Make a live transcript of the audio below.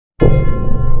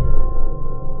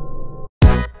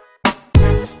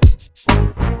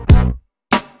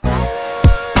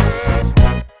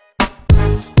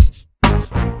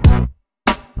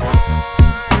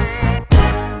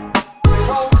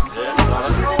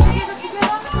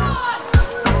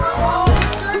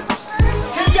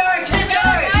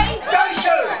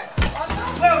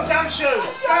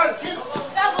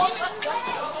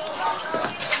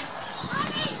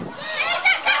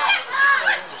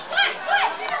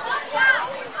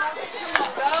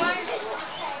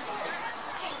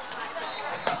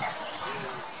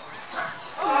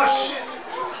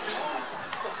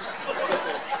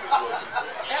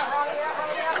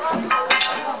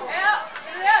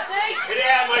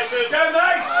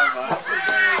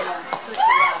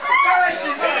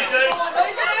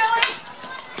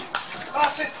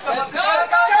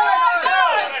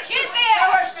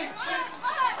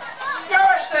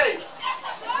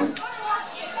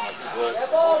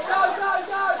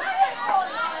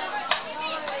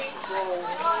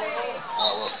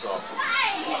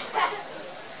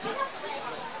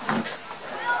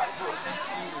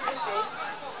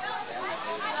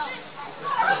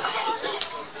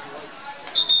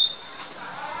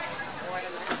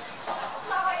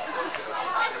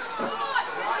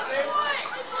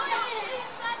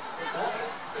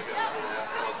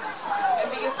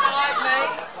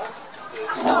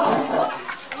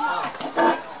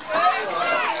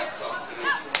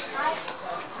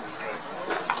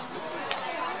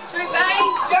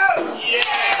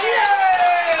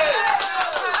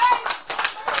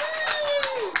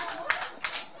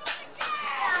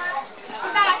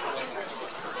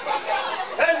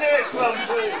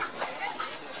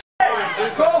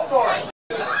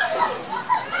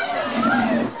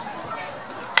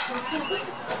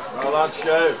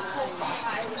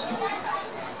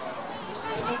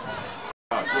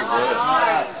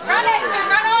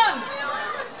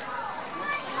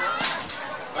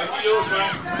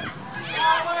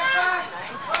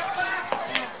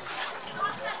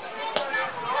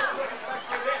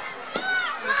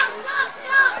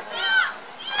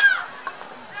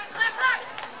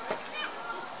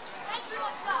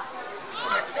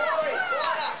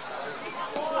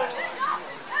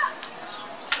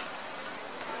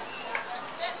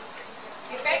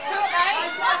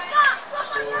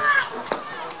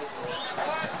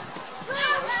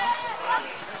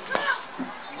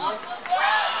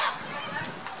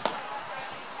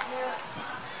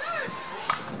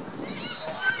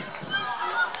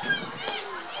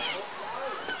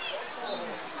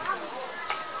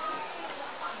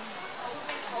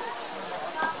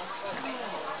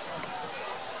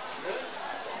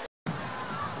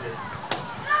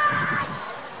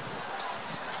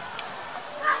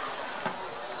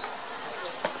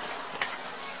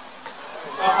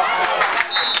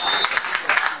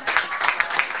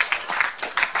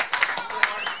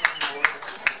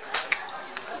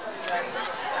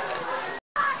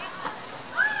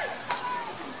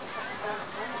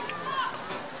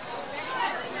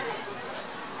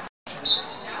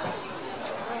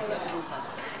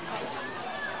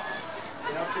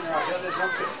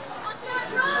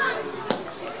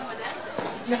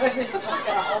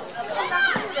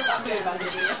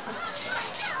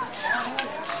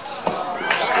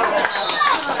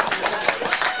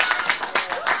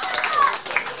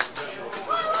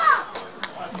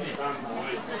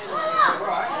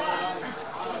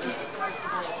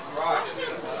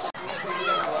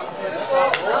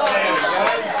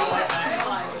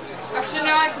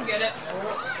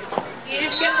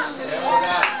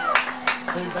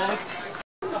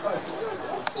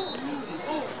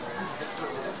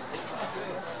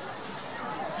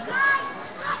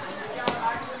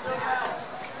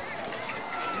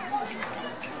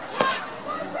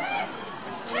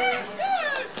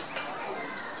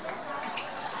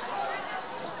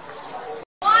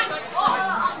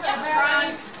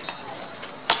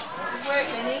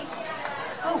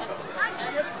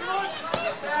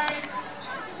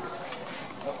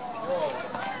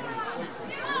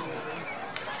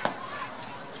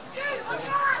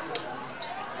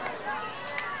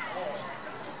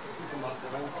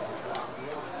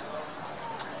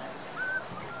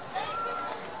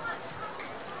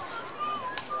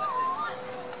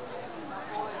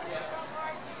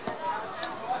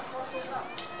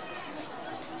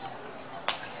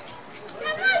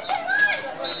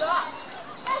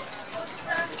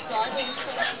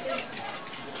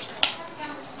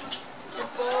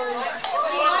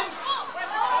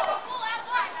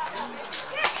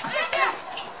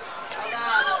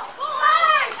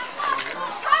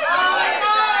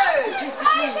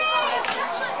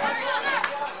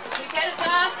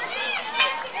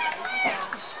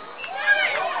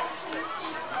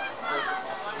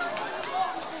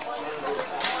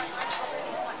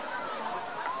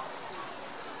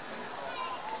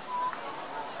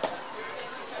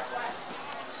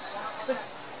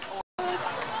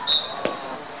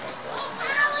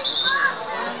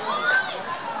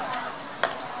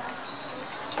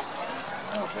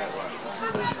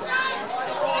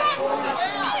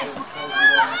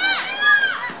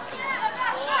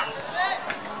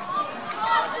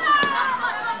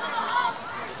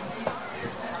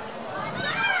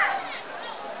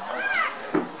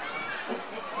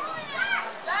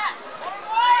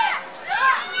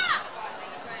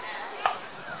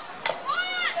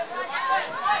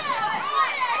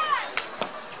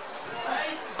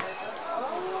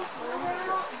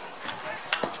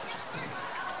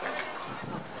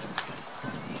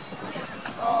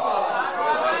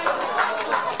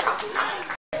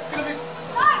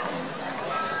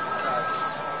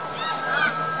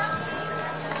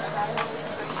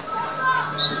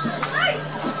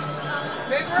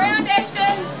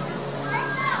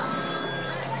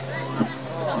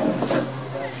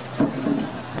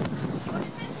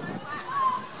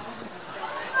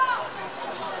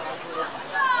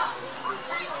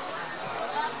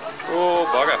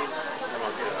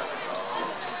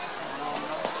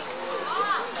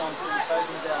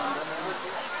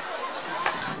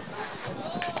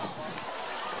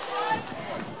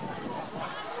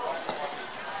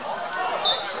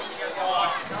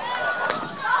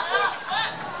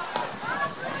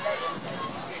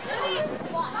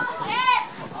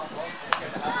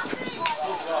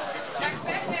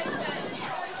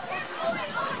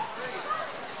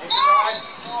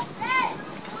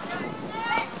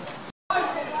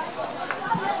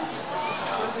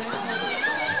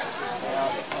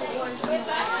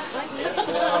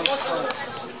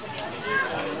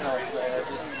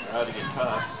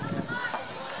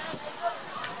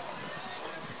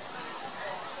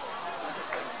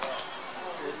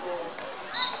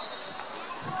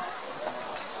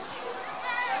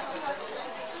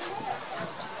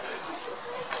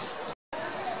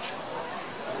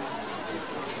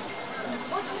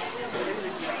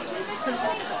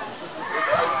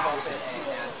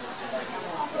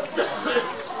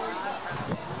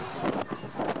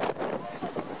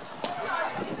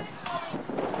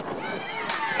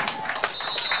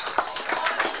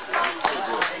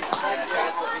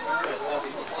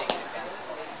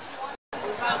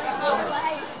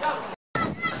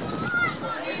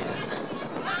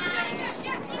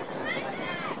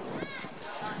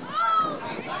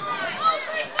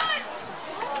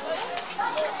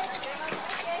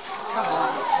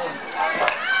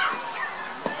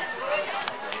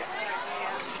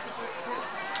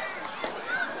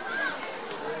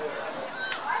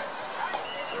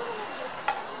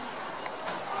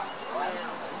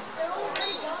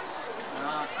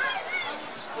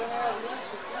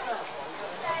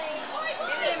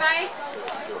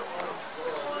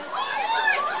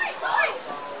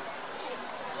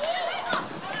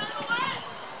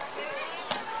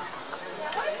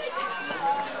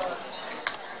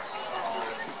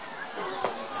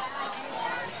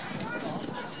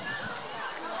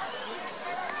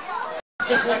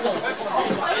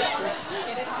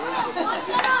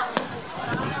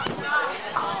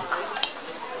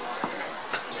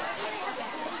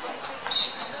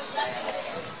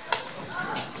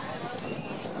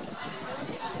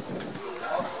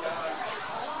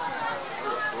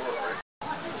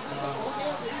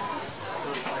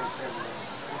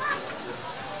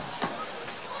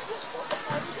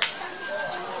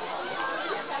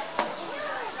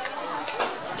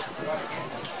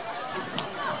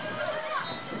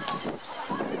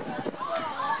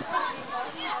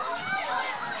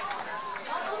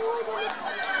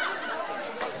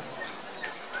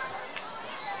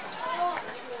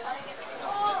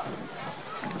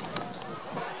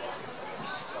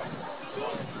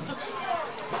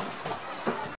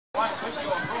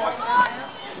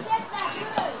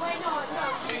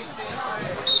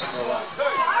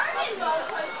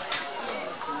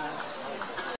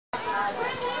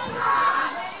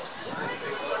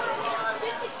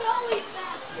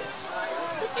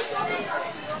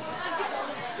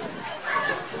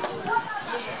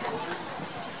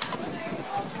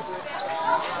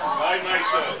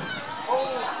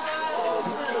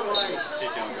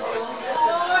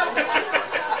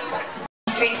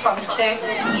From the turf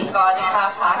is via the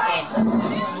car park end.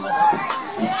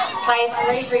 Players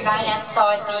please remain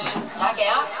outside the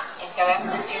dugout and go out to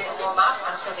the field to warm up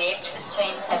until the exit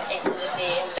teams have exited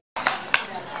their.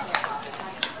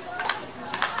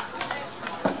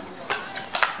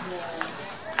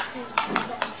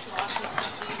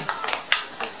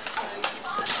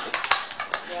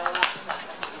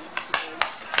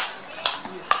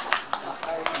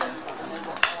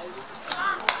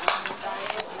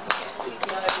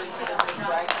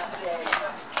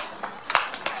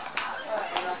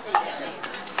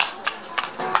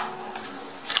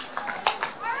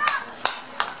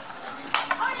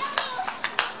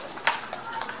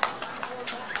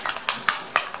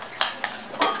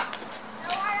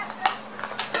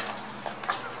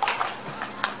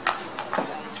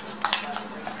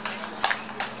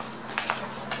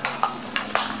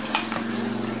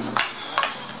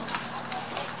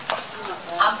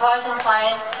 Umpires and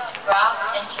players, grass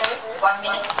and turf, 1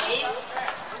 minute please.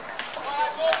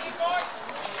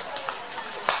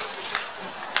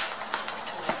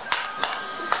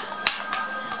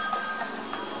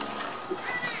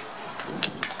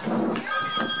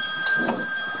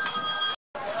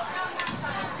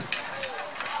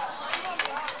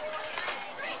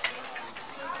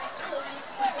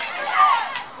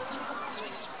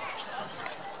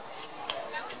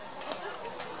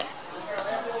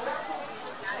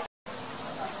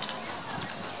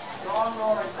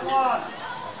 Come on.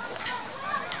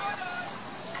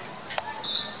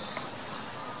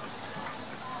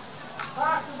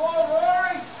 Pass the ball,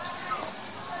 Rory.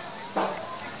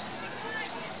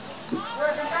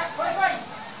 Working back quickly.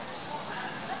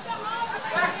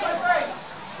 Back quickly.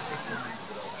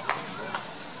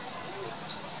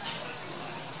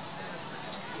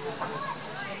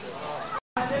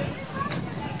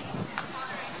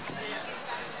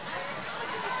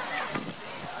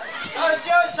 Go,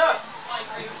 Joseph.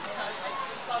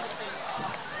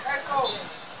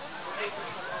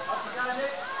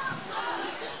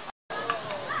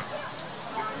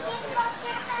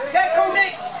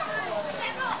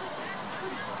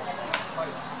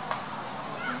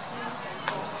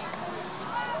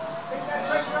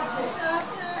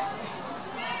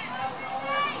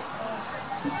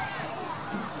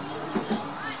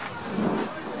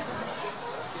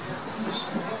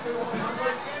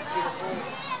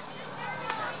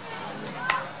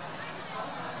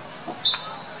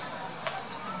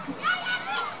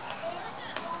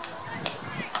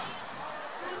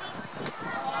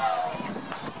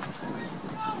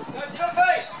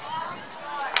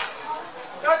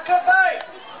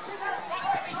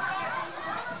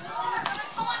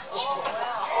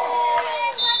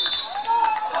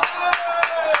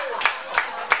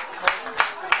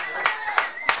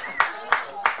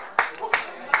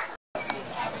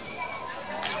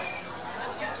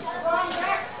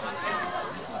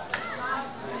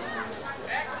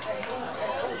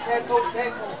 Careful.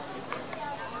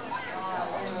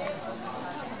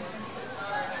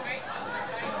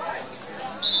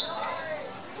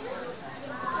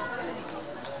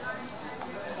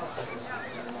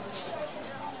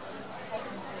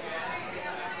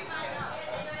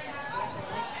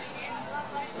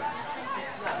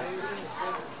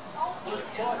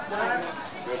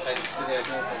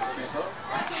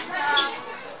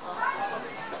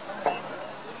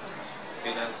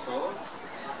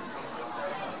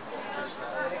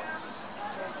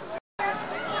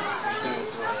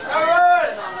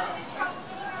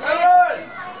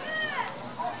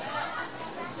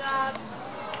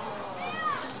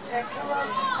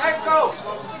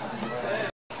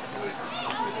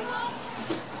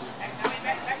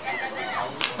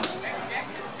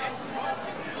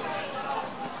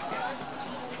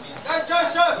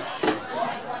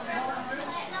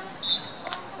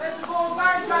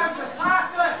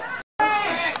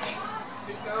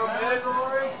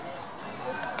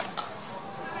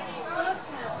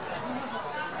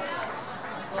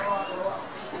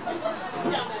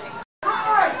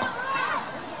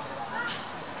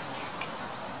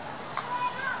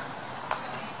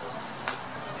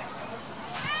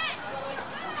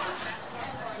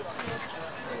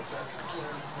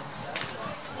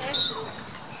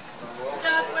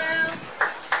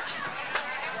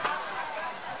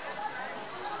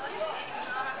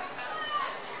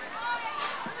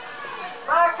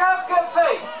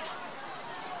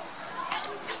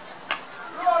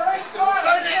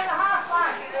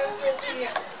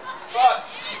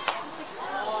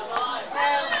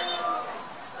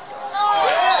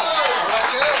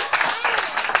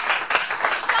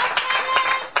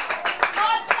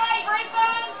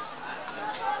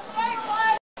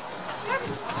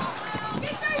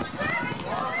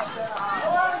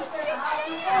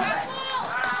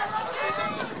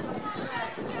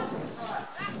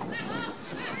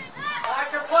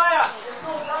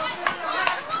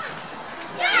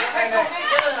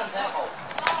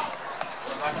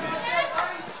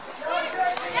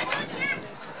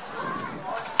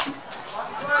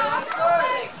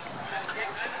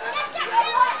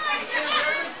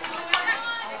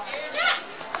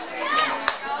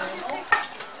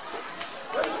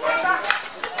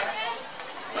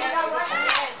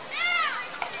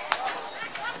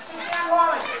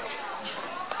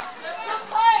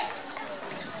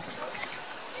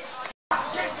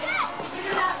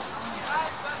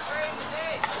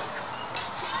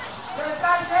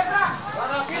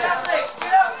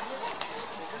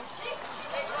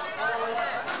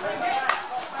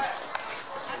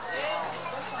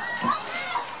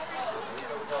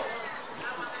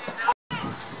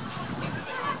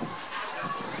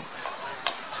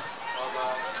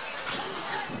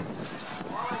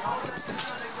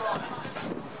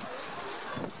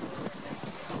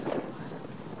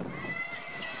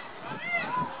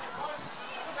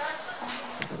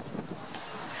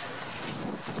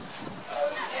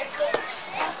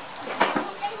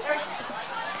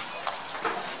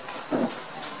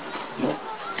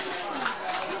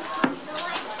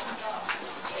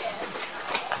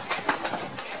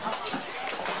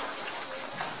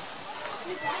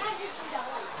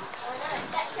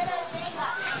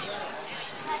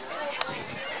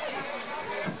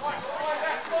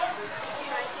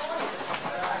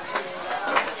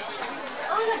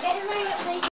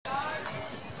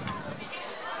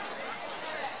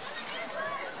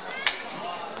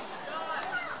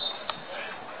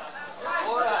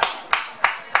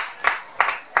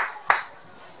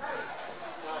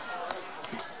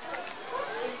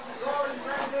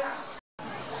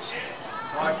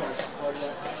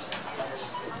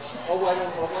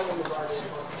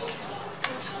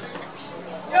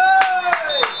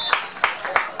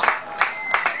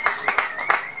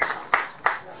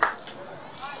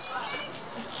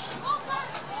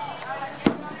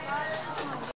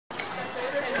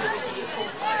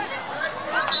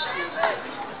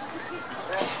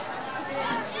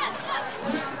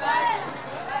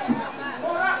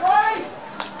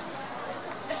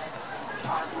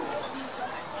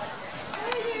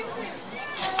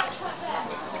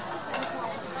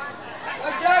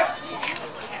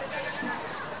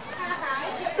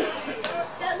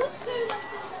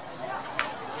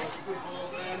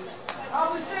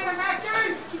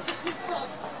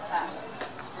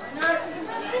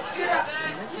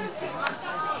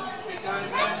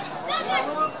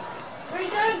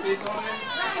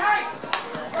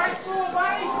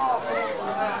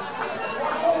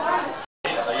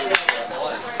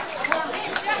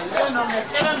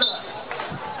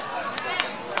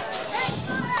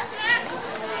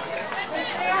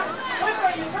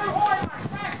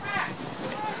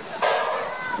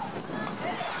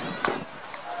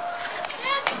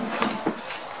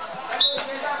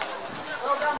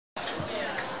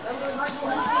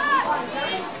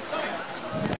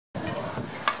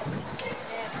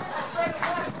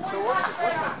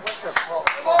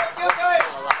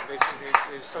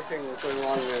 There's something going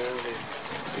on with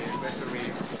the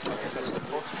referee.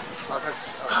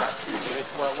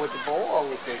 With the ball or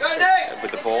with the...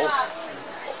 With the ball.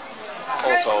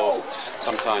 Also,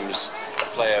 sometimes a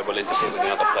player will interfere with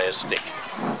another player's stick.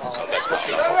 So that's what's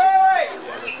not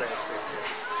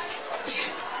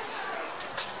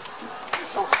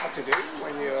It's not hard to do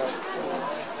when you're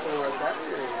something like that.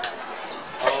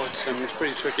 Oh, it's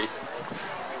pretty tricky.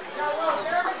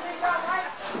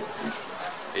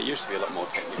 It used to be a lot more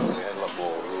technical, we had a lot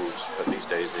more rules, but these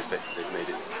days they've made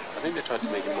it, I think they tried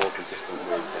to make it more consistent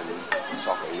with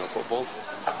soccer, you know, football.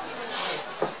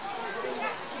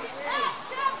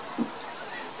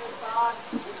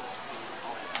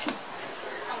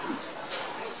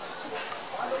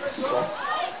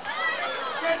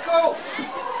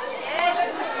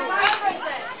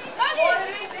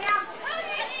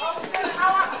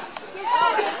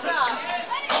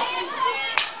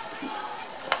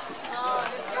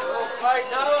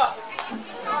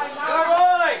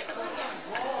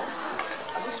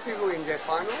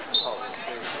 Final?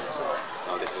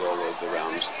 No, this is all the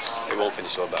rounds. It won't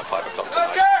finish till about 5 o'clock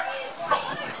tonight.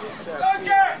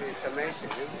 It's amazing,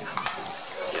 isn't it?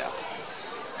 Yeah.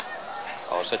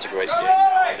 Oh, such a great game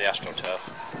on the AstroTurf.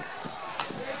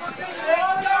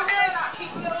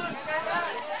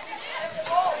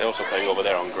 They're also playing over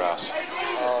there on grass.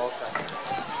 Oh, okay.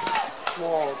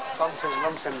 More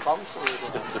lumps and bumps.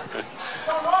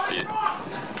 Yeah.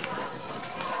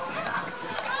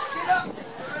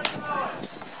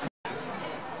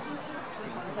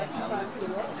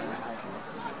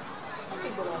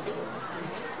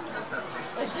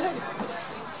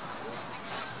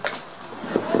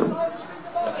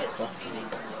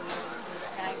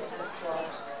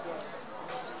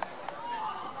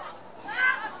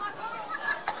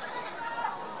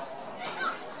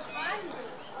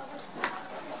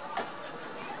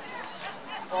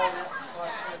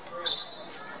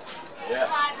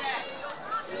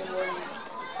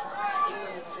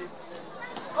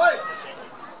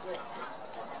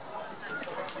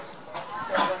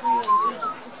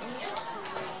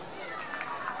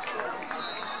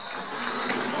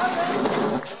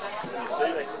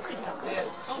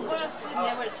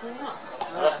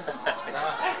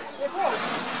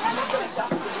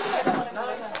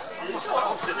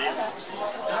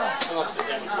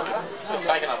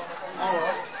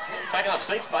 Taking up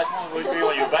seat space, might as well be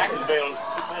on your back as be on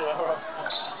sitting there.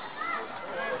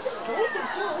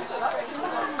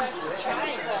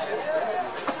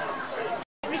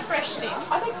 Refreshed him.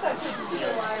 I think so too.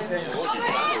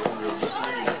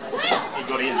 He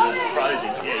got in and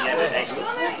frozen. Yeah, he had an extra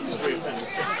strip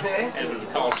and with a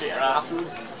cold shower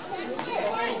afterwards.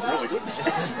 Really good.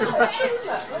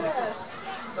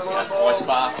 That's my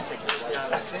spa.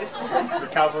 That's it.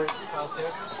 Recovery.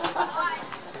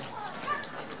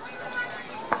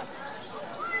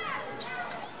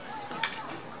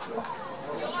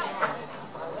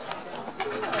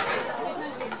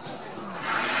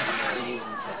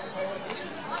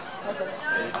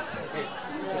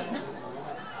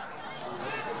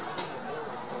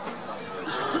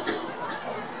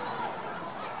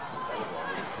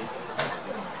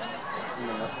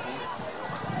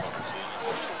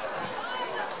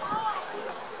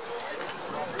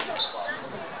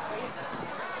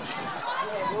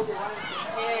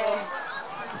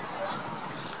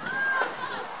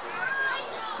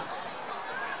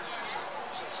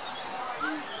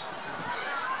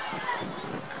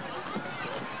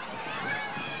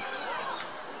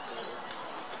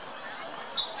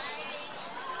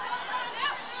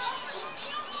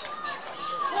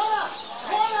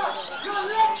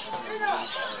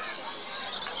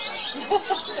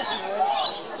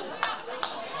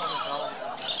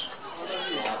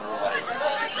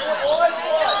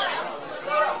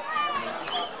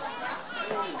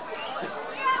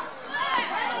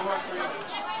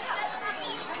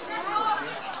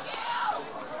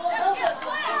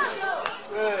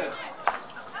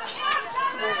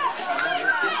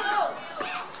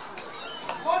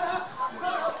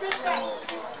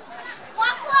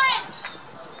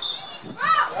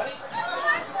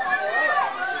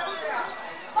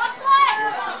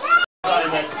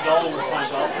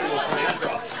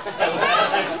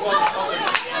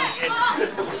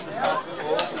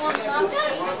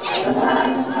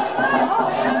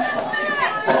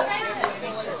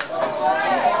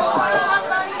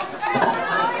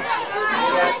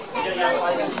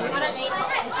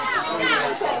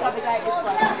 the day this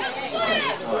way.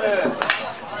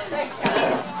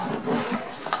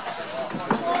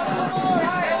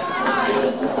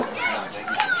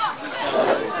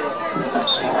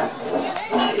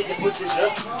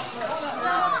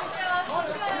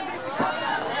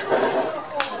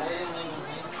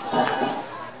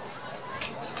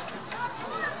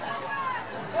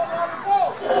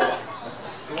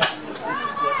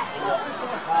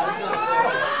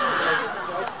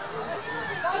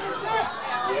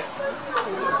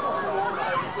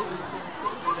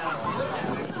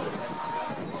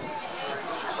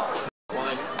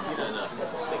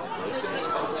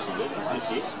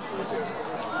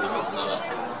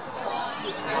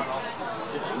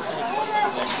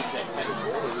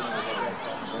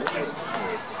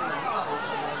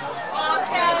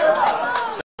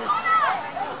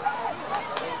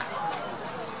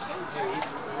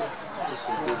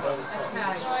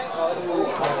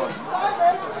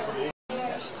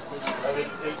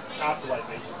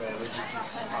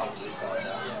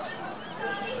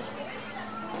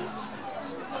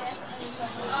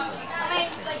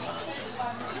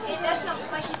 That's not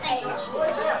like his age.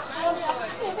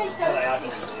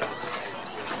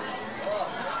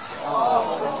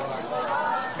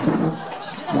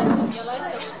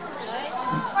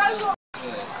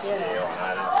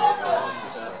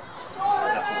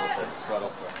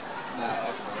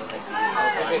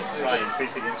 Trying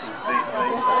fish against his big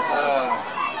face.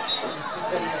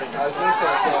 I was going to say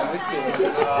with you.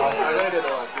 I read it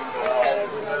all.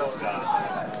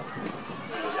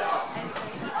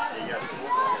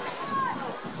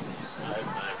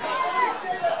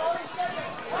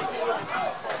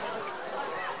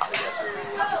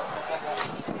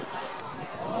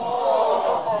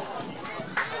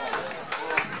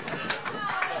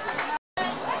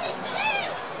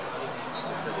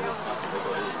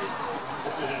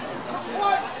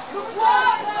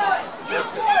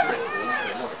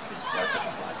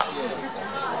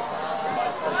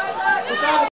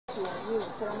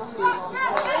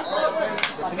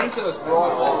 Peninsula's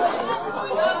right on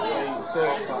the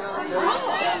surf club. You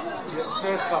got the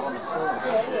surf club on the corner.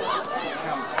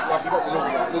 Like you've got the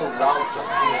little roll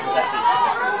shops here. That's it.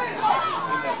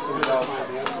 In that little roll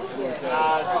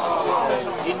shop. There's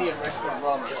an Indian restaurant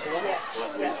right on the corner.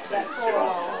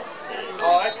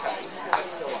 Oh, okay.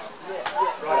 That's the one.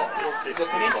 Right. The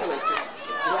Peninsula's just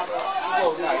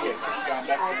well, no, yeah, it's just going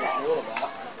back to the water bar.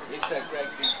 It's that great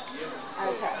big unit.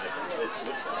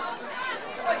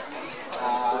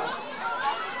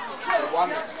 The one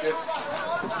that's just well,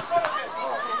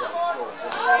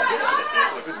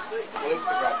 it's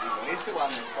the great big one. It's the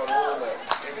one that's got all the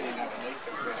everything underneath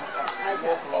it. You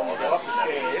walk along the up the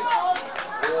stairs,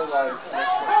 all those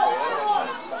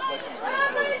restaurants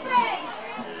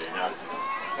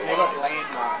and they've got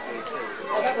Landmark there too.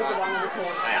 Oh, that was the one on the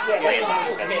corner.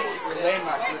 Landmark.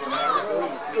 Landmark's little narrow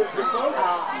building.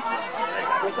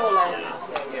 It's all Landmark.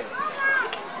 Yeah.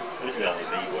 This is only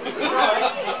the 40, 50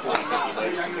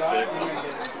 metres from the circle.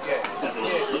 That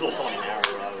little tiny narrow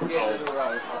road. Yeah, little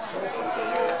road.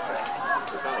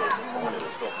 There's only a tiny little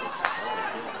shop.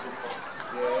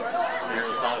 There's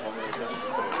a side on there.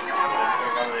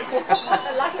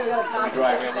 Lucky we got a car.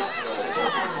 Drive around this.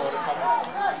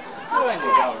 When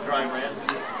you go driving around,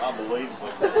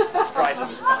 unbelievable. Straight in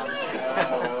this car.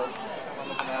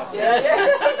 Yeah.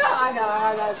 I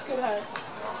know, it's good hope.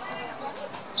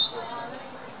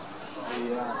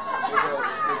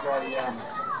 There's a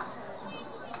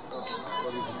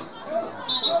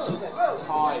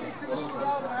Tide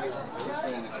restaurant just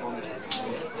around the corner.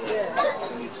 Yeah.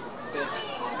 And it's the best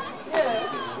Thai.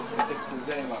 Yeah. The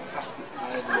cuisine, like plastic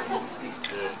tables and this thing.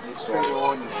 It's pretty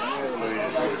ordinary.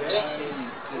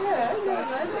 It's just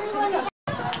sensational.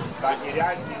 But you're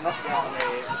not going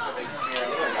there for the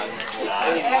experience.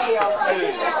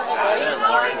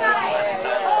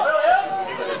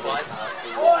 It was a place.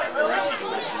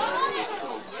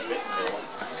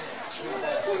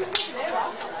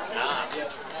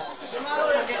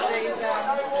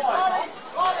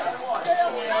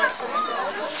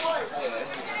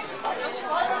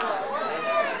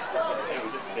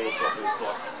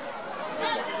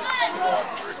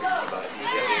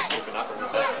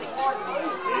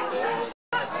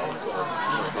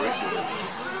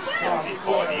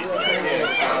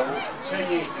 Yeah, 2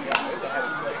 years ago, they had a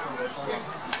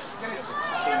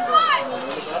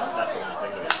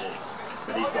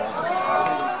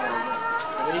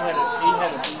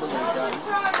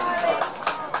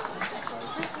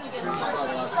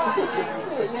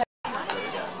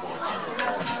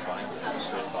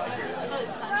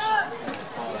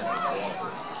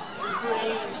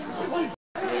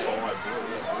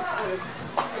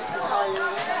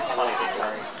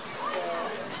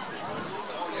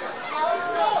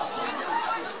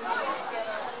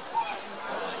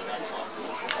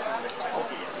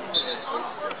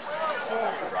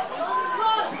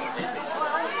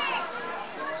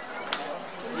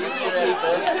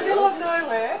going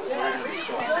where?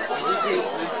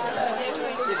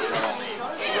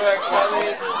 Work,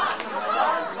 Charlie.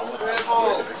 Red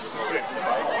ball.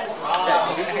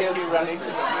 He'll be running to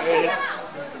the moon.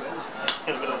 A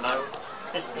bit of no.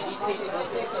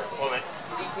 What, man?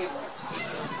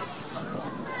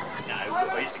 No,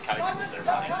 I used to coach them as they're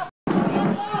running.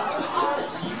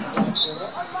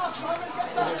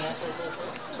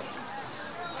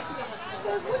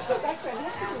 What's your background?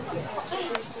 How can you get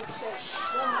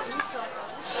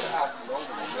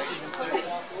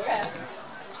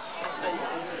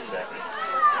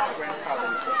My grandfather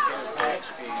was a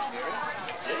PhD engineering.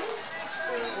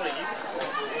 What are you?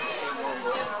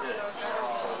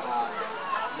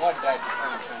 My dad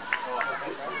became a transport.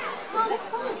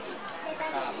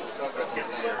 So I've got some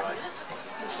there, right?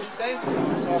 It's the same thing.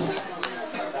 So I think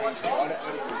I don't know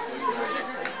if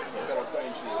it's but I've got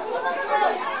engineers.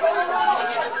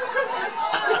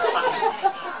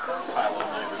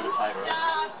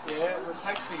 Yeah, it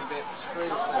takes me about 3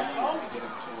 or 4 years to get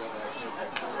them to where they actually go.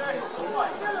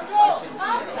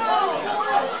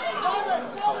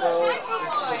 Well,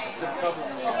 it's a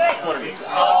problem now.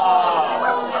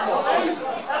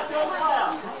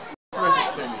 Prove it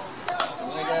to me. And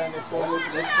they go in their forwards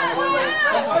and they're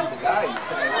sometimes the days,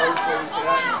 but they always do this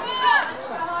out.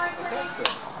 That's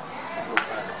good.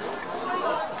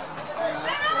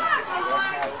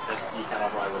 You can't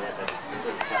operate without that.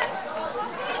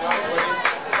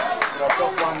 But I've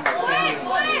got one senior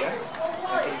engineer,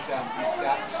 and he's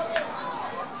Dutch,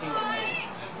 King of me,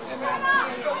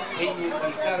 and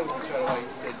he started with us right away. He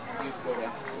said, "You've got to."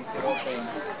 He said, "I've been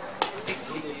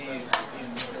 60 years in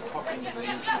the top end of the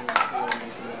engineering field." He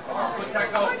said, "I've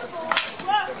got a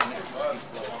natural people like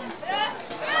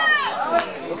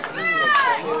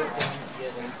you."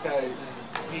 And so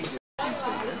he just listened to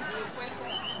you.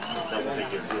 Doesn't think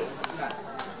you're real.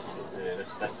 Yeah,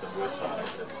 that's the worst part of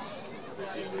it.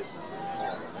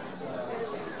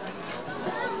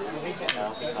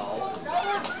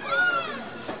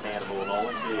 Accountable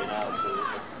knowledge, yeah, no, it's a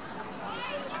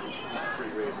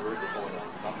pretty rare group before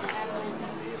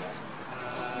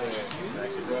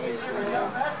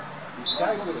He's so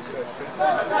good at first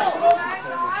principles,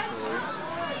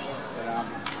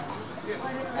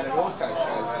 and it also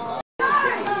shows that.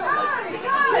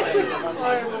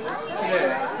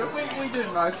 Yeah, but we do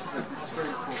most of it. It's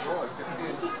very cool voice. It's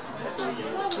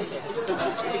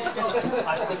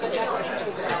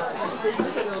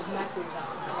build massive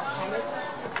hangars,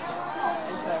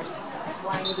 and so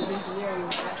flying with his engineering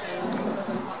background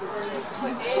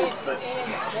but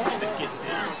the kit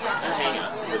is a hangar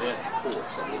without support,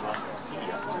 so we'll run here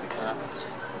to the carpet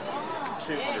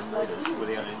 200 metres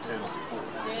without internal support,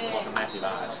 like a massive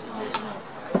arch.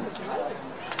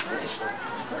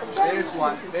 There's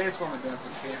one we're doing for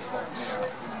Fairport now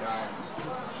in Darwin.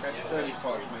 That's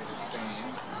 35 metres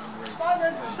span.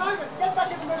 Get back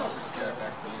in the middle. Just go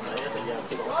back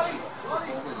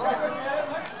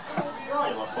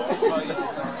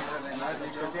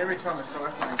because every time a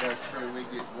cyclone goes through, we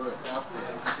get work after it.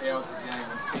 It's hours a game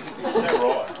instead. Is that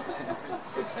right?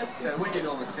 So we did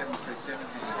all the 737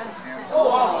 hangers.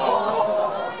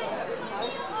 Oh, that's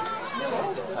nice.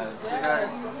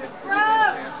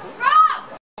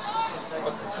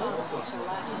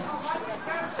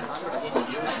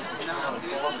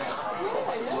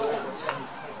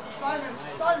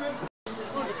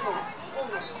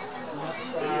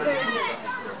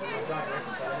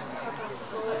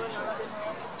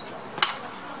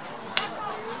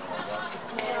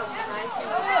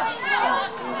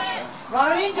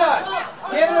 Run in, Joe!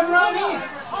 Get him, run in!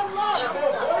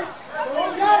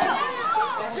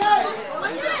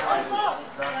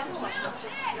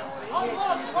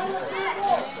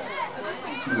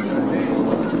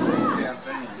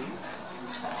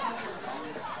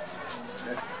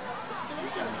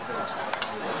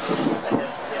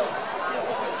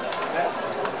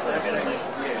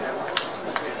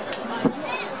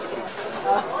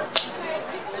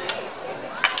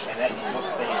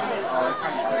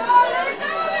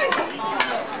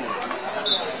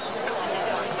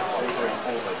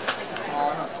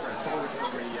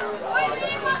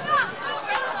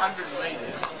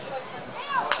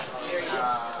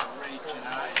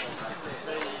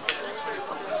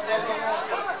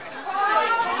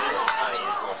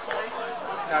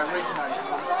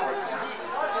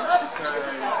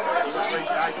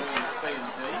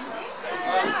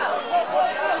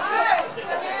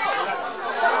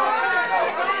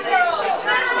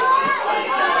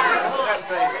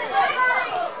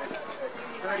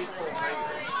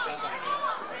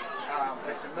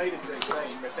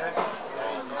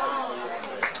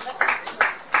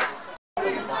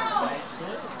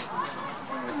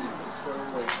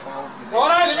 folds in there.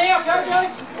 Right over now,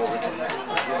 Coach.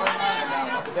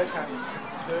 But that's only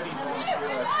 39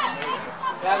 kilos per metre.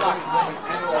 When we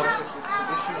analyse it with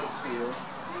traditional steel,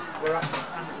 we're up to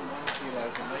 101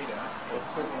 kilos a metre, or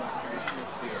equivalent to traditional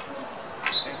steel.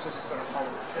 And because it's got a hole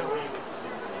itself, it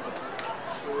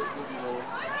will be all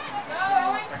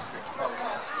manufactured fold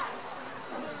up.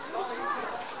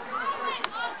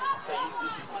 So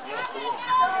this is the other board.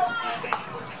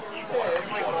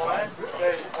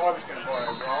 I was going to buy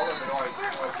a roller, but I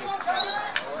get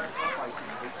place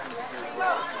investment here as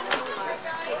well.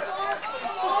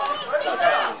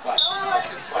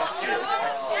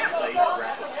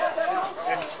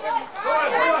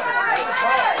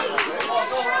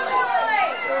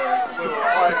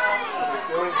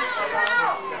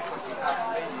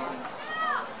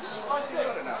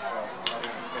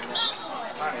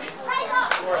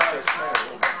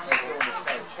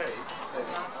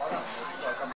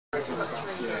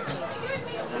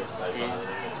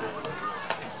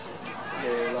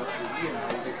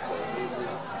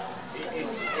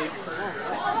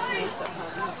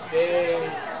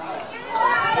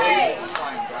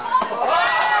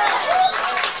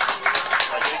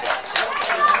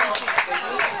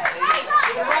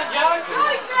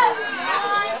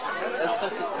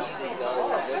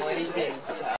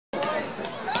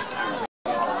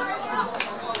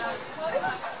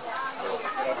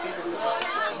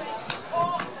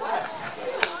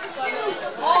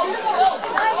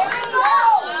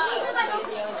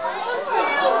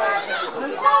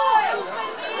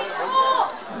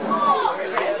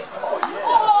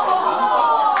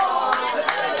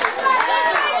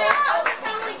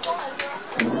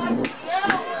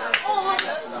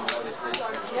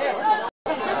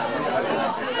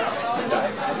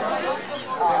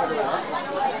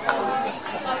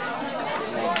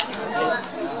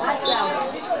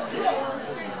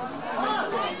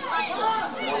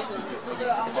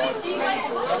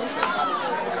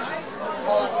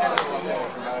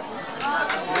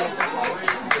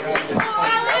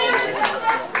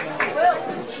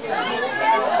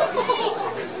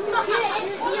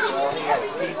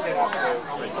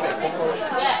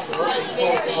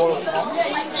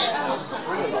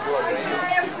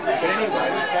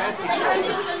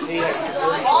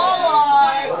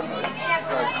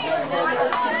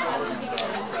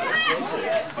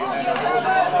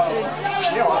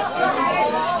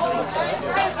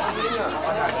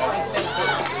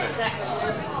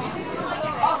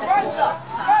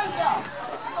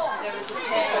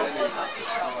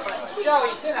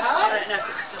 Joey, sit down. I don't know if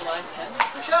it's still open.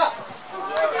 Push up.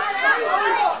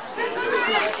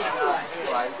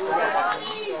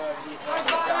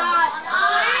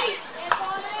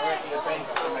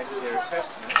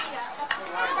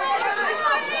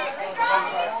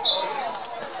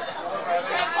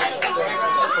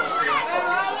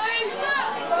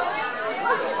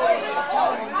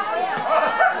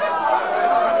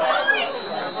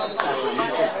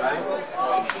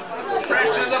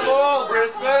 Pressure the ball,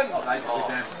 Brisbane!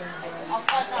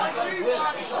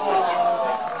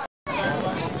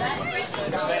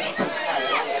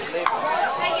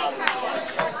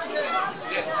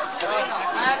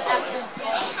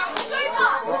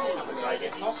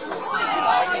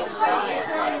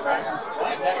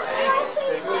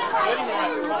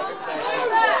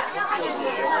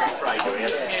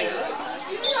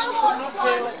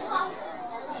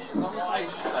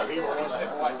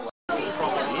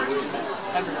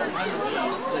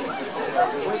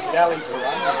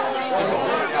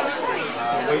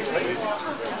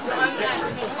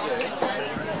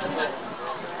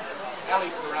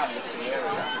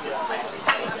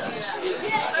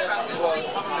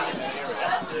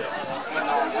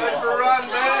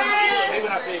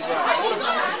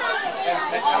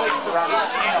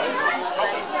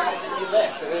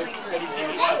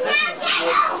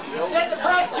 Set the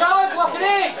press, Joe. Block it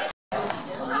in.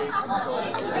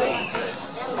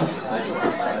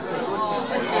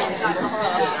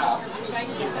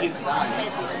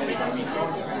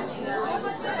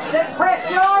 Set press,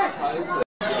 Joe.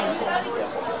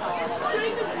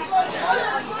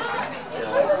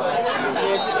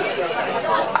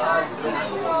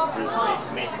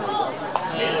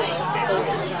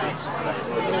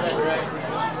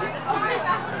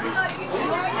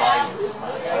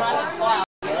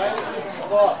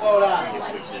 Well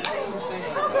done.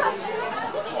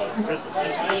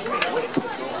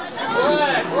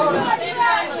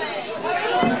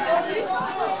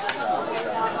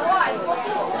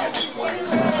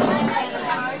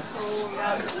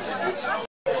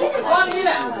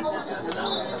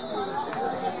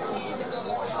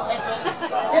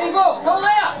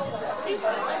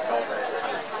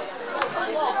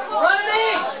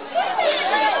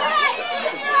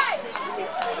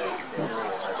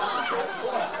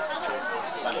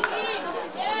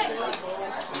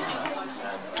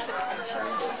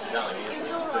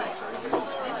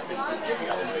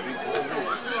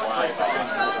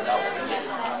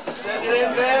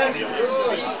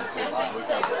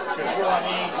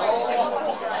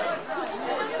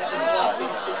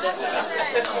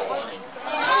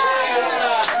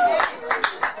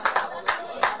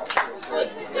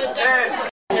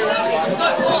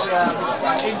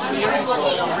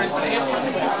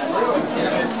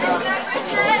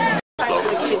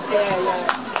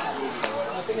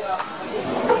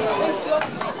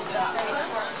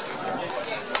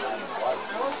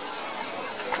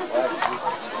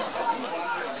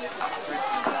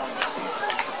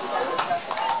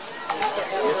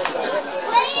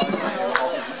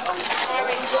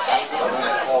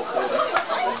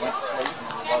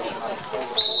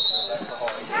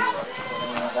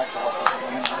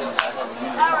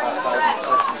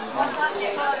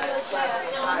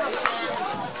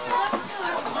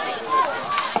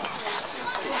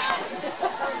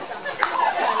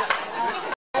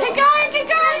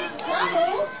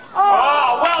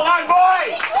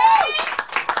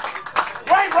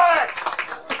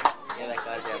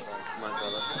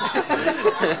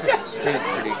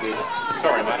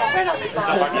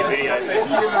 stuff on your video. I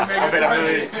bet I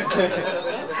really.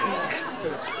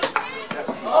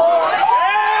 Oh, yeah!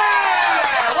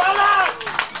 Well done!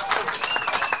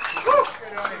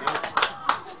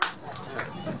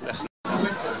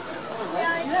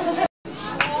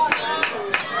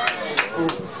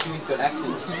 He's got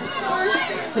accent.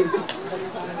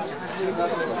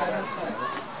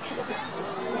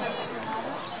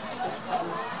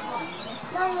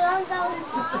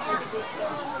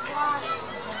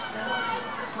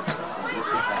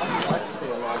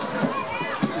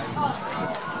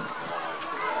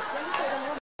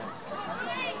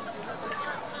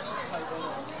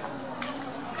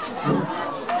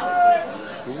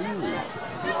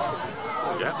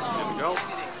 Yeah, here we go.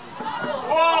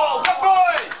 Whoa, good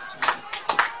boys!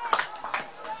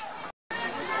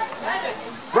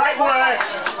 Great work!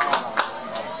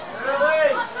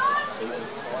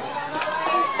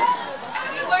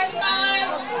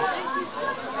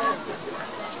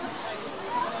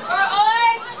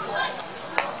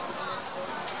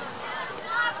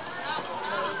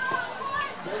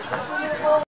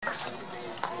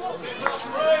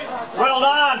 Well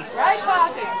done! Great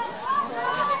passing.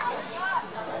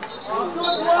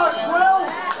 Good work, Will.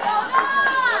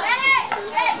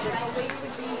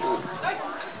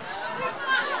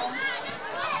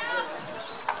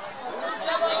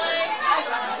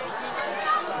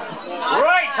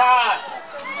 Great pass!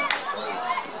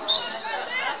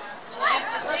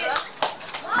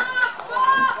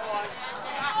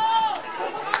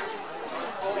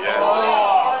 Yeah. Oh,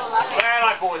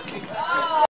 well done, boys.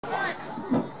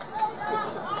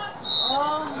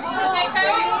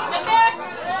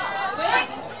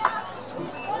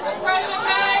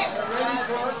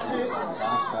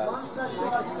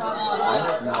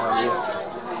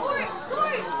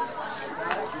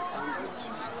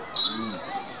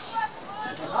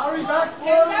 Hurry back,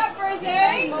 Will. Stand up, Brizzy.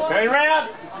 Turn round.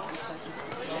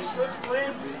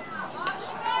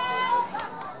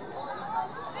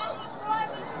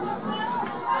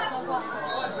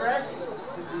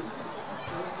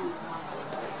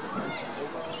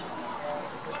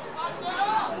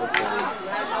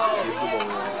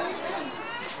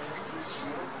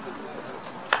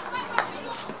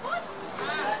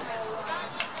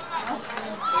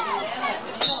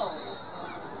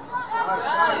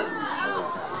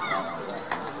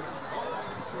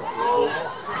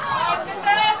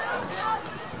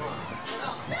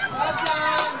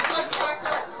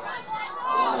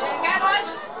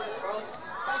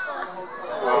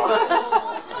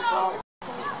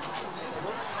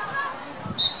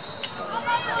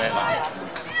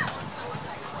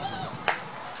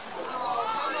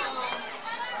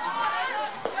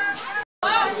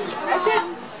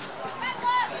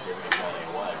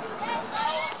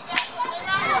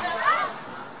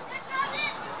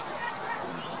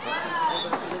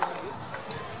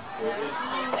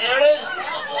 There it is. Come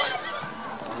on, boys.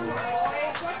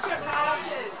 Watch your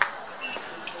passes.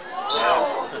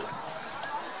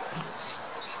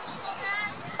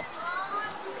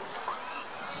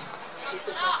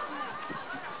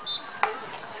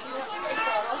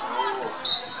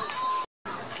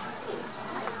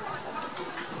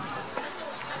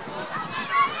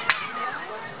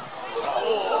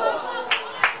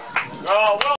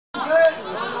 Oh, well.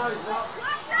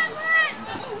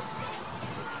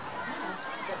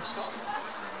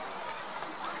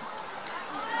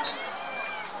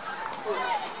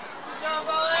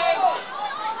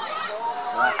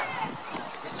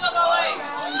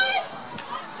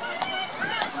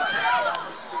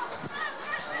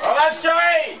 Well, that's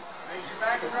Joey.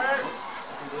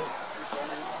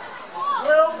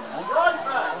 Will, right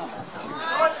back.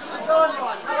 Right to the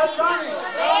sideline. Well done.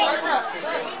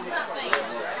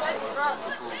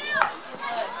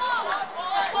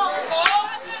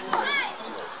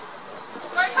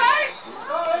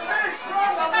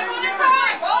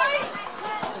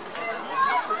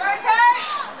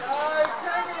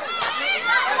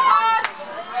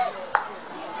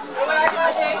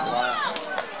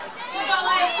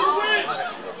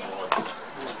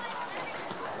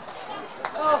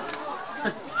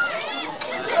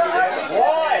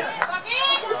 Boys.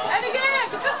 And again.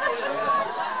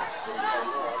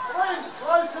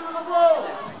 Closer to the ball.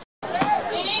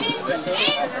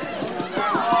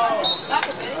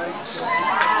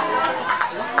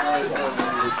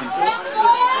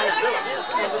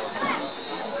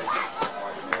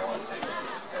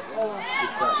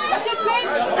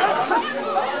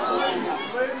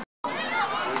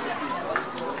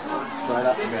 Right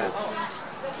up the middle.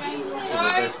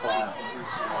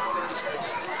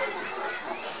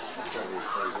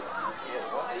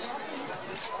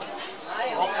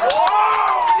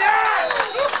 Oh, yes!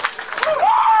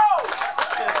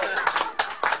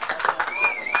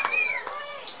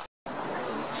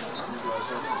 Yes,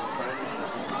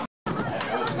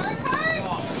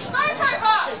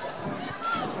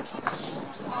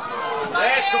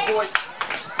 good boys.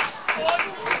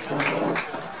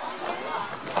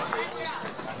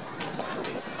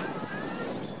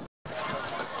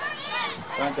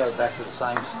 Don't go back to the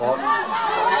same spot.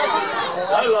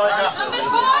 Go, Liza.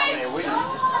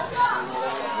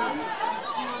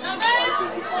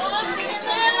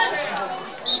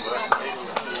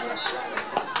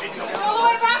 All the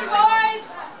way back, boys!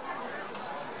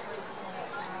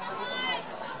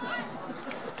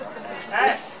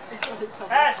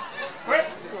 Ash, quick.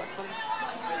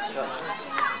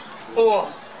 Oh,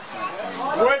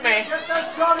 work, man. Get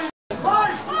that shot in.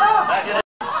 Right, up.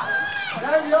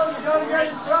 There you go, you got to get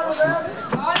in front of them.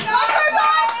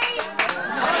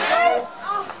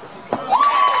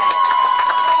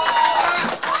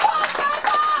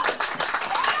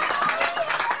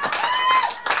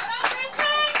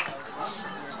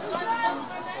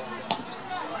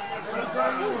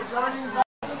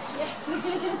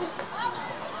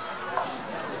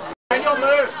 Daniel,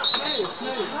 move.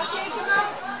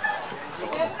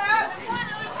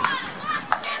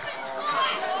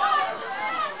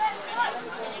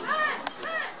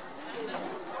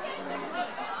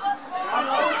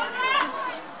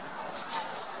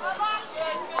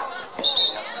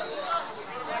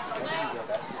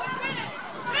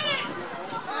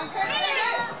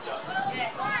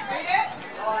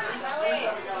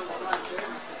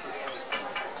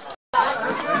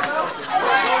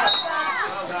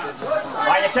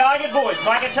 Make a target, boys.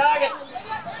 Make a target.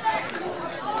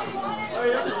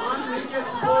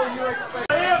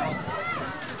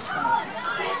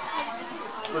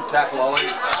 Good tackle, Ollie.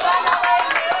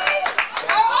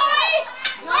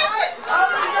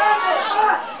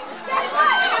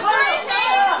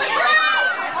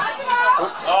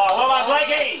 Oh, well done,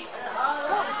 Blakey.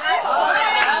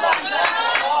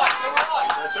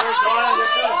 That's all right, Brian.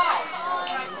 That's it.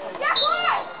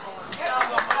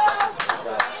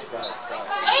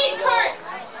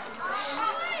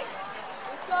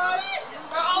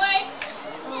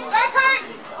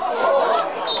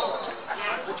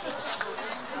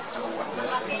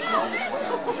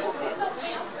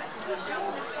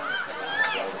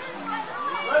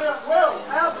 Will,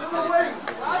 out to the wing.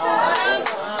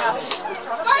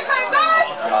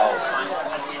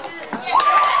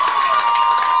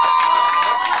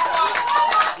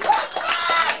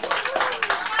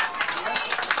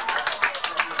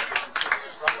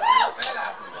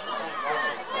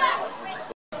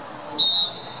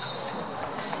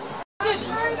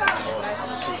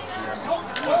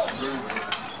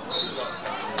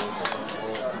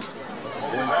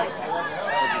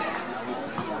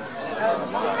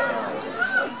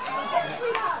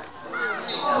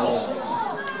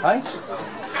 Hey?